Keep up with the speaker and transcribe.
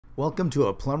Welcome to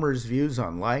a plumber's views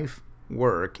on life,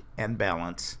 work, and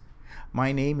balance.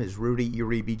 My name is Rudy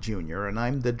Uribe Jr., and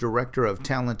I'm the Director of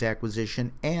Talent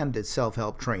Acquisition and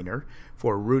Self-Help Trainer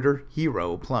for Rooter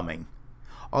Hero Plumbing.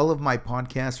 All of my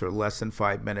podcasts are less than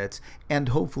 5 minutes and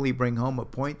hopefully bring home a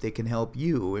point that can help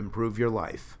you improve your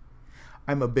life.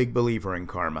 I'm a big believer in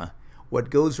karma. What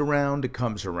goes around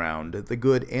comes around, the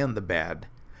good and the bad.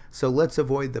 So let's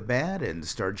avoid the bad and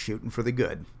start shooting for the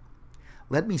good.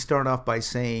 Let me start off by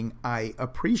saying I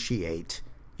appreciate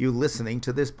you listening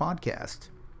to this podcast.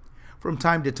 From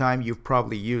time to time, you've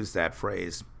probably used that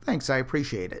phrase, "Thanks, I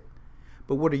appreciate it."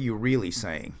 But what are you really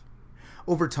saying?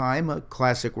 Over time, a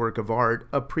classic work of art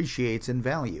appreciates in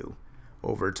value.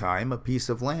 Over time, a piece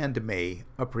of land may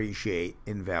appreciate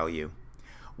in value.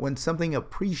 When something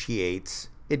appreciates,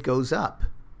 it goes up.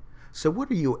 So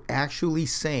what are you actually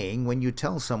saying when you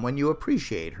tell someone you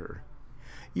appreciate her?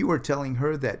 You are telling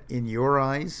her that in your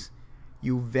eyes,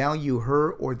 you value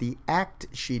her or the act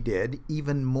she did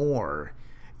even more.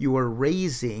 You are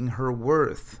raising her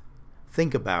worth.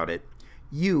 Think about it.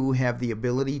 You have the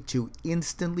ability to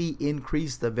instantly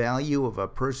increase the value of a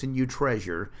person you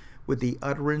treasure with the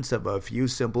utterance of a few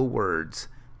simple words.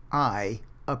 I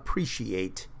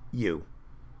appreciate you.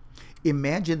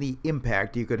 Imagine the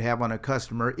impact you could have on a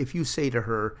customer if you say to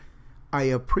her, "I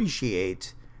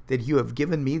appreciate that you have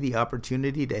given me the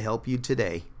opportunity to help you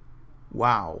today."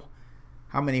 Wow.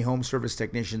 How many home service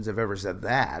technicians have ever said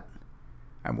that?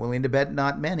 I'm willing to bet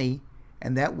not many,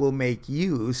 and that will make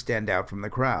you stand out from the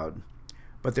crowd.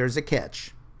 But there's a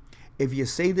catch. If you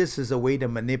say this as a way to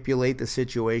manipulate the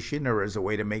situation or as a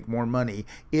way to make more money,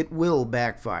 it will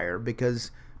backfire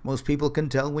because most people can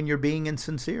tell when you're being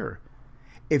insincere.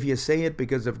 If you say it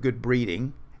because of good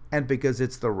breeding, and because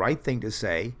it's the right thing to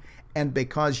say, and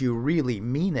because you really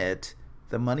mean it,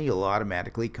 the money will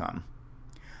automatically come.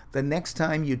 The next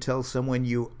time you tell someone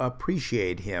you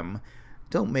appreciate him,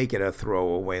 don't make it a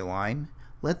throwaway line.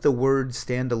 Let the word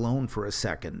stand alone for a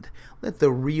second. Let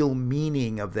the real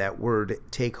meaning of that word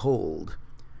take hold.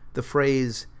 The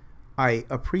phrase, "I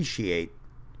appreciate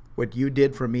what you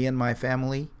did for me and my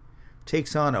family,"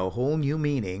 takes on a whole new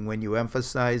meaning when you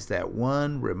emphasize that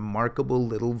one remarkable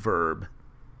little verb.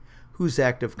 Whose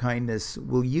act of kindness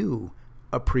will you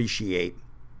appreciate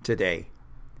today?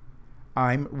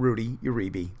 I'm Rudy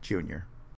Uribe Jr.